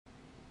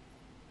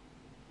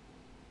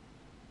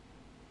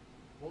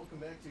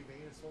Welcome back to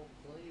Vegas Folk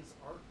Plays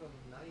Arkham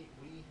Knight.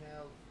 We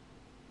have...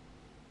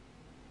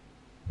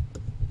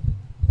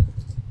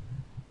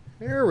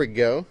 There we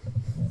go.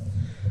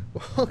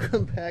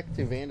 Welcome back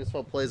to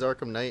Vandisfeld Plays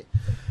Arkham Knight.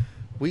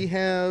 We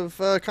have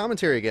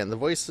commentary again. The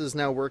voice is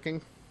now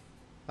working.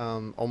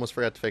 Almost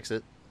forgot to fix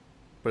it,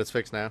 but it's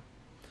fixed now.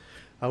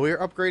 We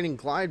are upgrading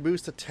Glide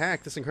Boost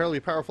Attack. This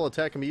incredibly powerful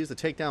attack can be used to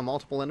take down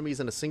multiple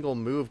enemies in a single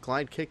move.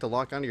 Glide Kick to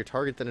lock onto your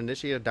target, then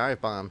initiate a dive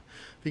bomb.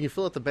 If you can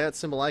fill out the bat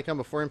symbol icon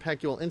before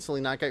impact, you will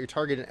instantly knock out your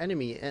target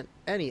and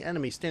any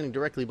enemy standing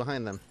directly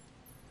behind them.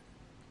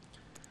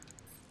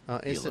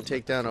 Instant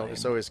takedown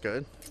is always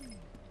good.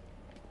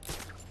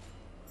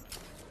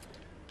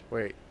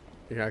 Wait,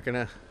 you're not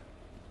gonna...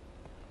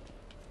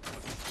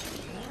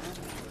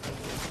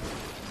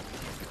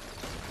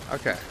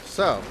 Okay,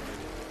 so...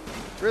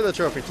 We're the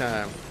trophy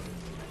time.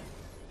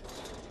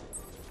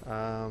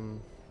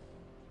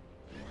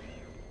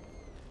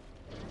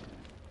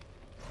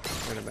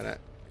 Wait a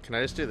minute. Can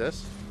I just do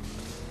this?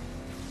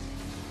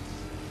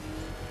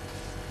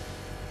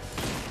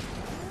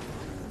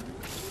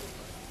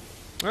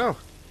 Oh,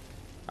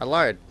 I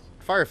lied.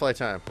 Firefly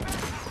time. You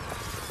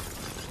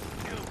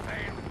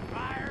playing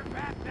fire,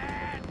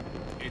 Batman?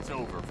 It's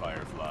over,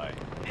 Firefly.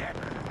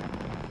 Never.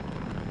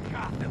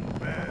 Gotham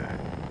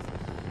burns.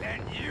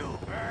 Then you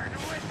burn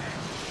with it.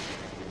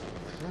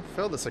 I've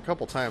failed this a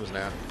couple times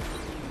now.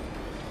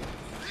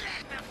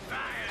 Let the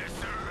fire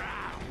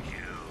surround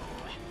you.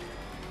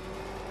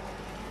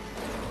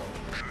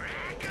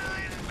 Crackle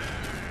and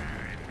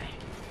burn.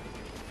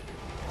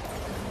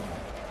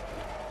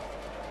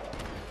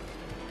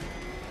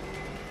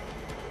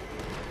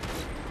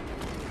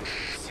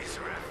 This is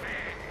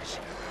revenge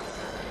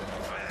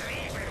for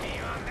leaving me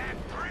on that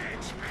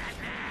bridge,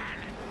 Batman.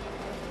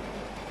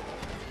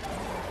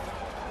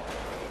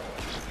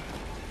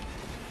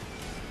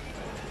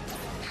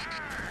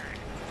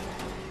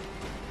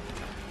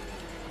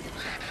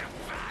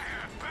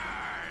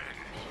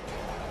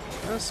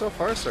 So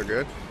far, so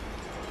good.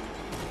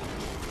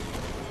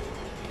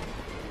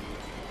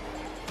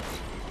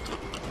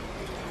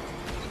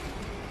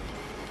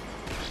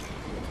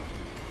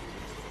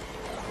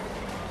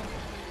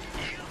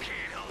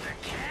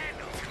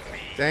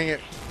 Dang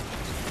it.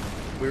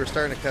 We were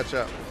starting to catch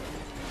up.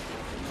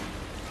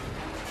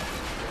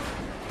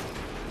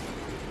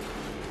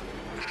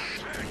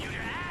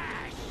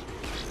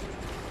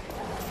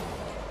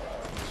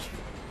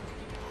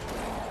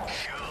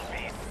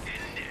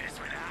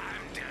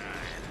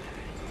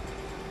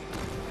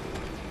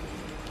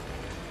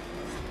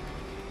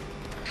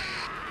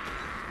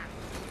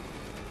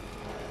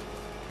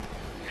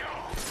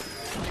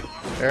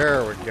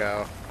 There we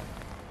go.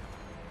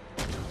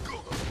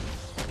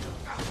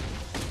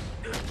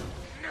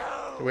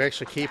 Do we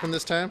actually keep him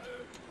this time?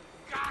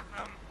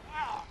 Gotham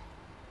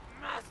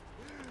must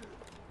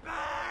burn.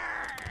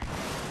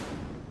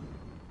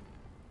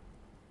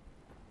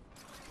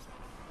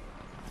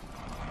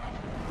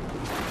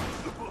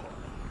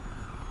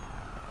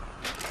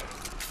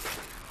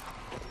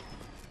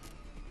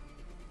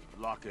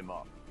 Lock him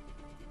up.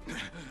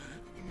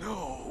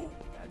 No.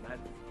 Batman,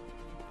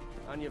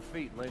 on your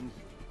feet, Lynn.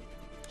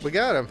 We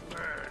got him.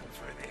 Burn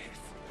for this.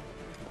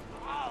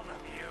 All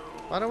of you.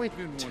 Why don't we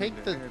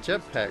take the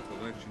jetpack?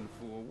 Collection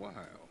for a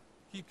while.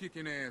 Keep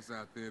kicking ass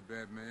out there,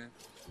 Batman.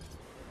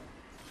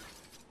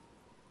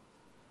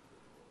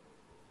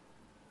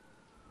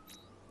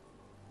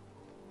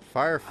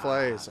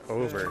 Firefly is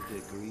over.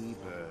 Third-degree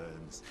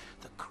burns,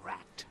 the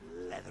cracked,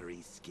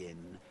 leathery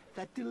skin,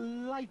 that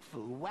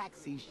delightful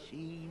waxy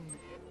sheen.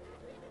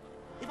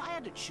 If I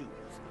had to choose,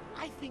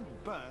 I think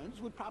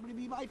burns would probably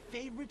be my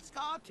favorite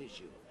scar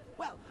tissue.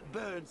 Well,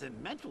 burns and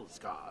mental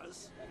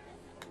scars.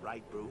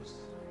 Right, Bruce?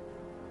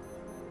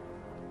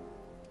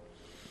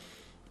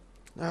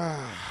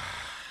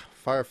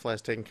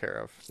 Firefly's taken care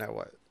of. Now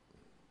what?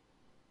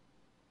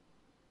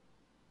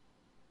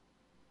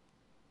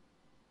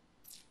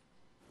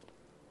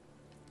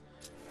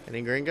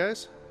 Any green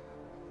guys?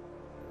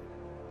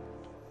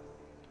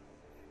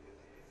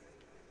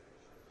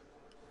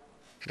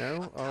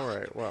 No?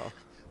 Alright, well.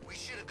 We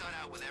should have got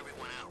out with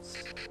everyone else.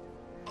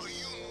 Are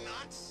you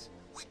nuts?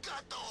 We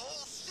got the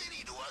whole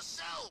city to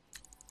ourselves.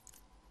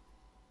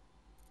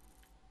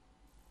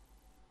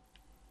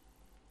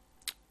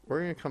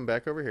 We're going to come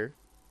back over here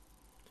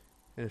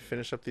and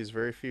finish up these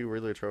very few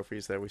Riddler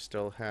trophies that we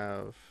still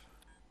have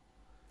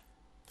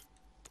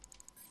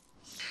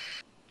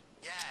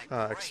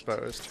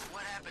exposed.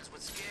 What happens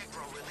when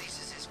Scarecrow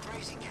releases his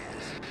crazy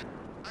gas?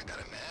 I got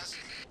a mask.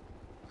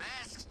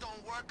 Masks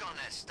don't work on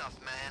that stuff,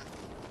 man.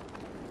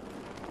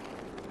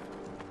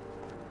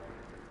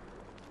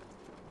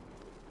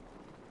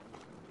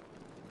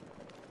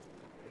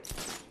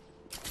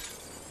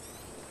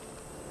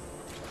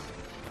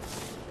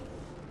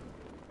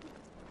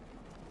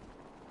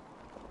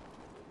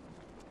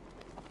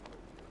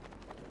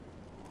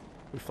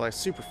 We fly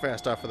super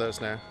fast off of those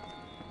now.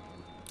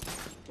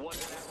 What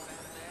is that,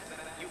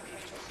 Batman? You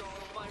can't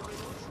solve my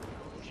riddles?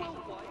 Well,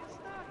 why is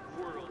that?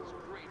 World's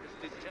greatest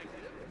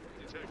detective?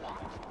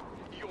 What?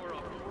 You're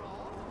a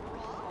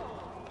fraud?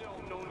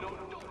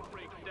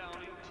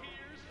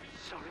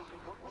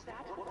 What was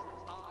that? I,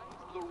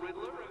 the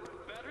Riddler, am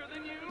better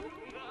than you?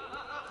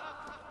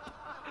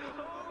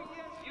 Oh,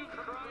 yes, you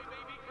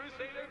crybaby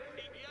crusader.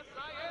 Yes, I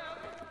am.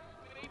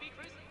 Baby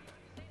crusader.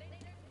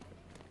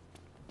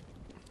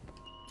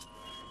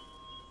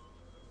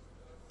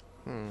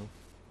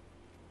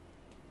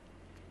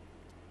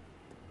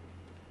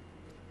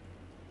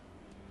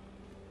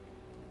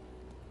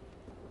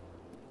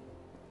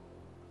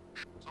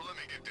 So let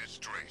me get this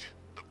straight.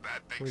 The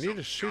bad thing. We need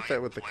to shoot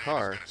that with the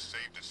car. Gonna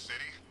save the city.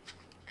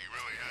 He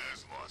really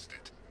has lost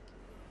it.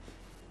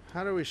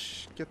 How do we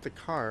get the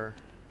car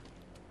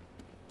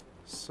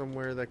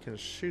somewhere that can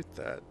shoot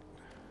that?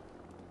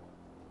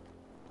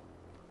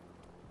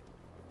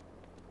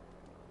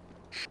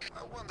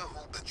 I wonder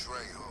who'll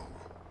betray who.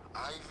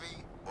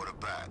 Ivy or the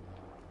Bat?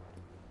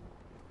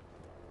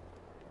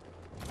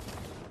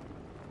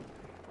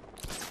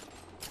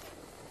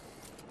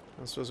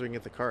 I suppose we can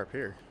get the car up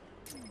here.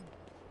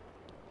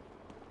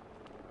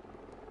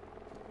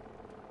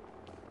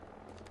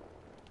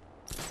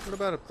 What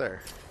about up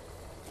there?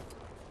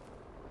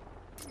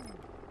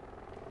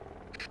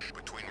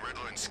 Between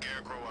Riddler and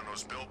Scarecrow on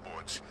those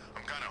billboards,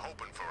 I'm kinda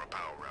hoping for a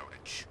power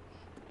outage.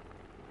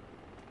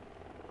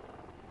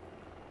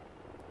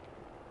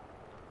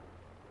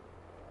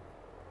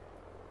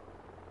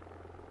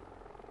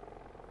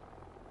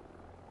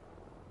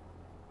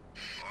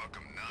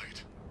 Arkham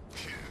Knight.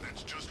 Yeah,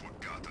 that's just what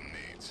Gotham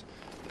needs.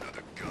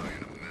 Another guy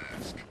in a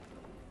mask.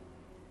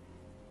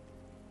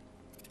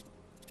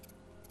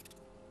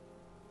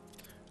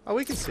 Oh,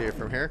 we can see it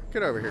from here.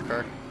 Get over here,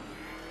 car.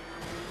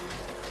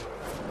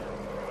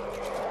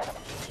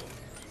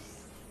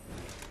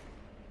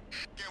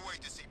 Can't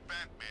wait to see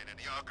Batman and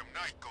the Arkham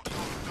Knight go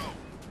toe-to-toe.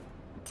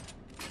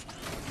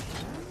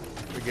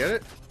 We get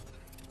it?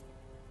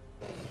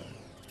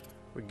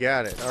 We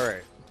got it. All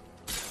right.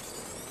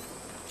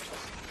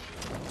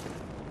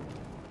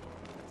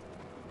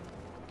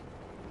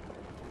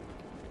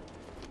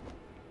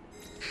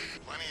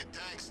 Plenty of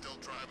tanks still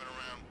driving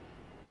around.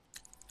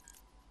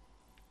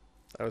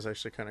 That was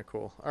actually kind of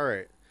cool. All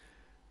right.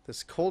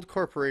 This cold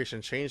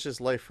corporation changed his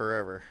life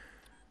forever.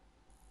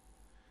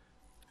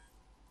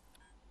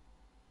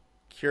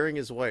 Curing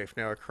his wife,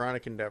 now a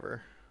chronic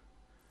endeavor.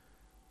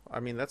 I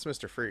mean, that's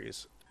Mr.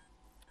 Freeze.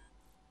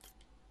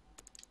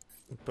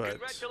 But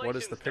what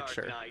is the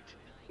picture? Dark Knight.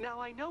 Now,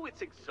 I know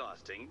it's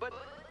exhausting, but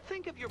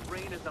think of your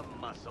brain as a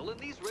muscle and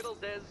these riddles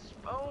as,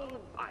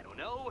 oh, I don't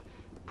know,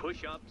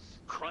 push-ups,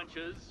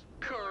 crunches,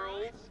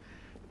 curls,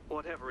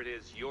 whatever it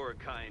is your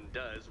kind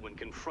does when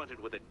confronted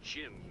with a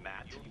gym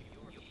mat.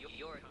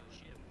 Your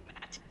gym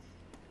mat.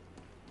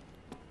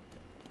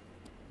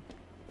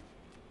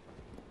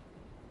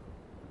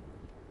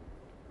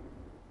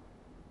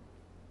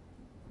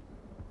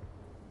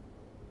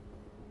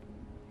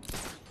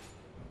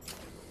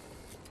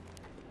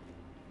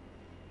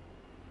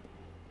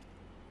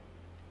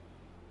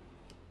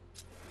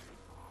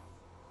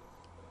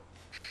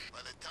 By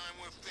the time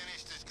we're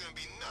finished, there's gonna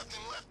be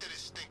nothing left of this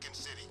stinking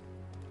city.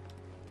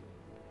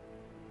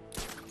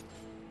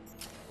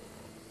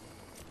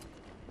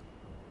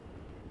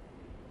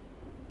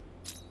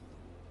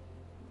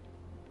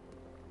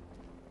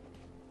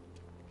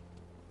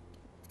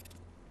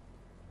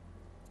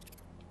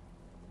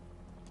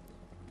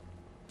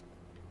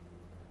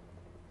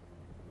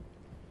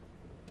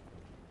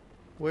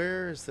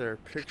 Where is there a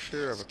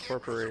picture of a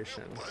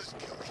corporation?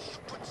 Buzzkill, you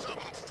should put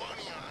something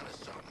funny on or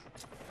something.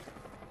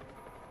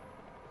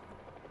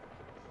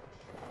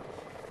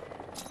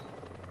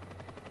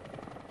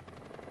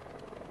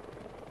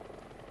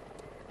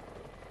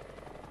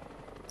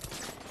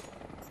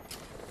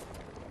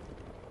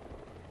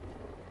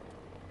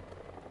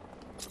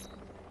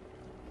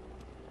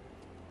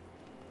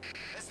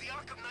 Has the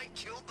Arkham Knight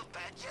killed the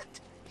Bat yet?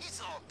 He's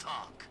all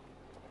talk.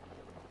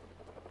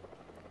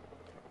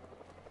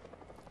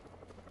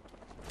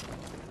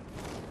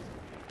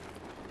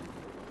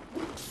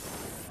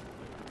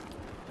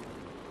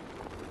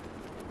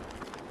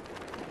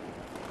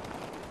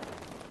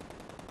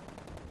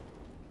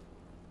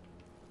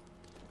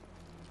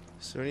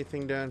 Is there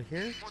anything down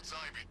here? What's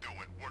Ivy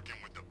doing working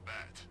with the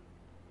Bat?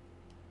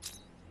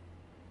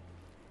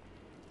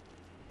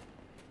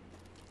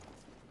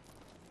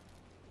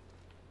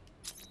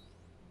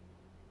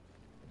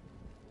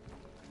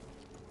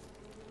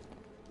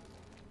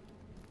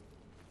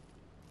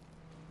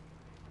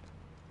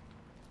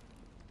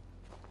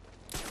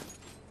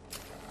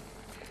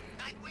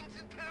 Nightwing's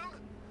in town?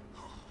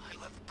 Oh, I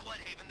left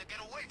Bloodhaven to get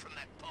away from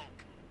that punk.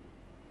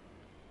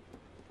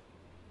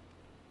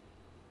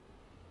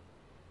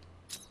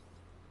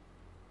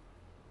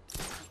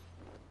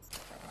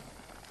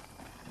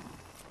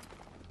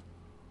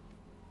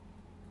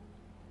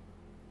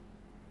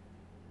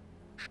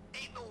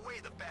 Ain't no way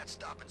the Bat's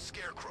stopping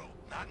Scarecrow.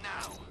 Not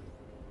now.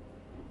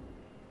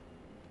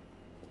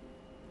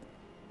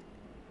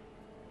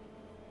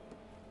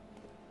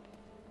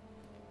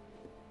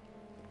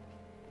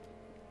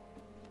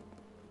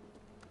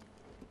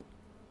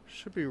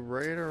 Should be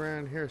right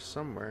around here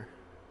somewhere.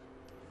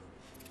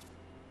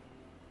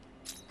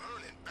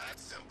 Burning Bat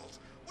symbols.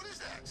 What is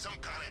that? Some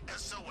kind of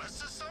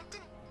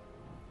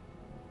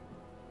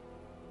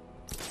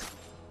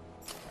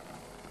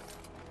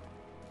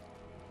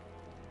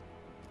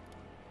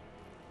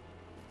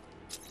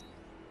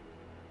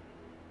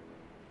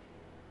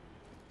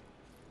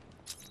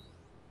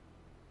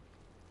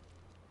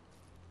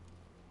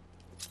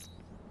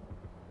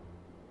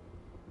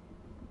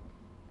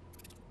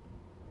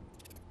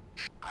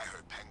I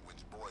heard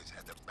Penguin's boys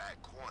had the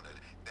back cornered,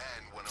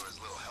 then one of his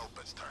little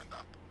helpers turned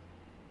up.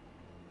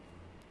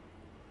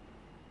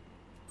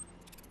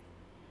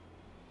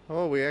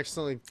 Oh, we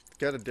accidentally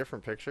got a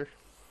different picture.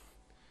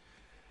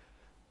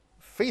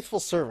 Faithful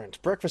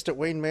servant. Breakfast at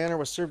Wayne Manor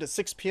was served at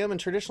 6 p.m. and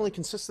traditionally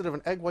consisted of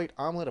an egg white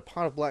omelet, a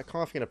pot of black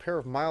coffee, and a pair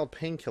of mild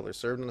painkillers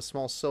served in a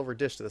small silver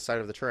dish to the side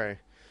of the tray.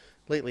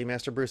 Lately,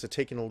 Master Bruce had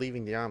taken to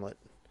leaving the omelet.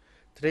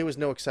 Today was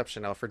no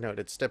exception, Alfred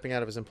noted, stepping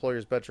out of his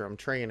employer's bedroom,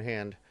 tray in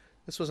hand.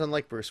 This was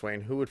unlike Bruce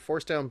Wayne, who would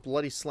force down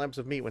bloody slabs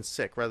of meat when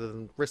sick rather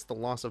than risk the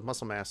loss of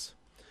muscle mass.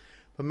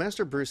 But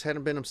Master Bruce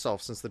hadn't been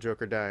himself since the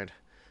Joker died.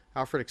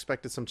 Alfred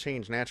expected some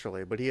change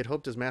naturally, but he had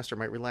hoped his master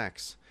might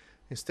relax.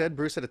 Instead,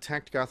 Bruce had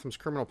attacked Gotham's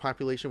criminal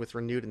population with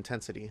renewed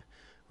intensity.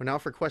 When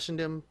Alfred questioned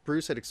him,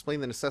 Bruce had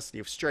explained the necessity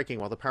of striking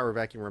while the power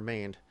vacuum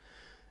remained.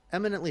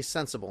 Eminently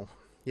sensible,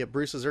 yet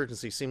Bruce's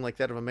urgency seemed like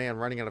that of a man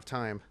running out of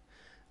time.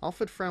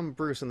 Alfred found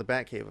Bruce in the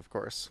Batcave, of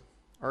course,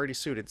 already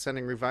suited,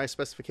 sending revised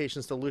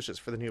specifications to Lucius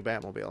for the new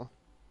Batmobile.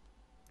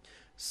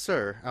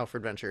 Sir,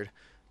 Alfred ventured,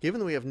 given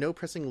that we have no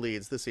pressing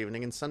leads this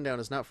evening and sundown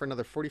is not for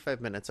another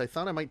 45 minutes, I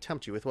thought I might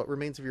tempt you with what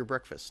remains of your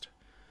breakfast.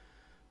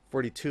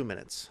 42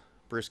 minutes.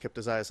 Bruce kept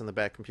his eyes on the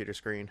back computer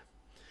screen.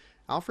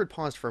 Alfred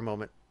paused for a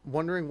moment,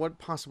 wondering what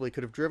possibly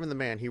could have driven the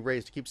man he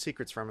raised to keep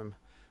secrets from him,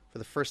 for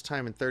the first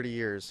time in 30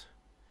 years.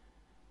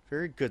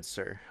 Very good,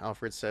 sir,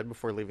 Alfred said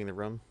before leaving the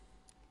room.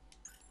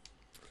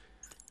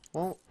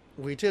 Well,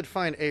 we did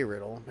find a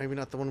riddle, maybe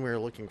not the one we were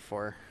looking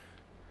for.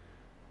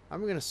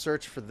 I'm going to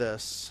search for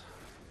this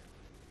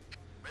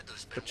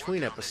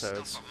between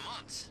episodes,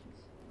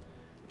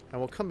 and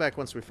we'll come back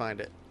once we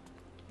find it.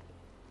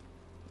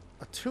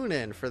 Tune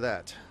in for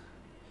that.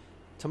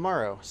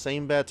 Tomorrow,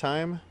 same bat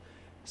time,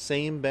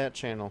 same bat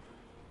channel.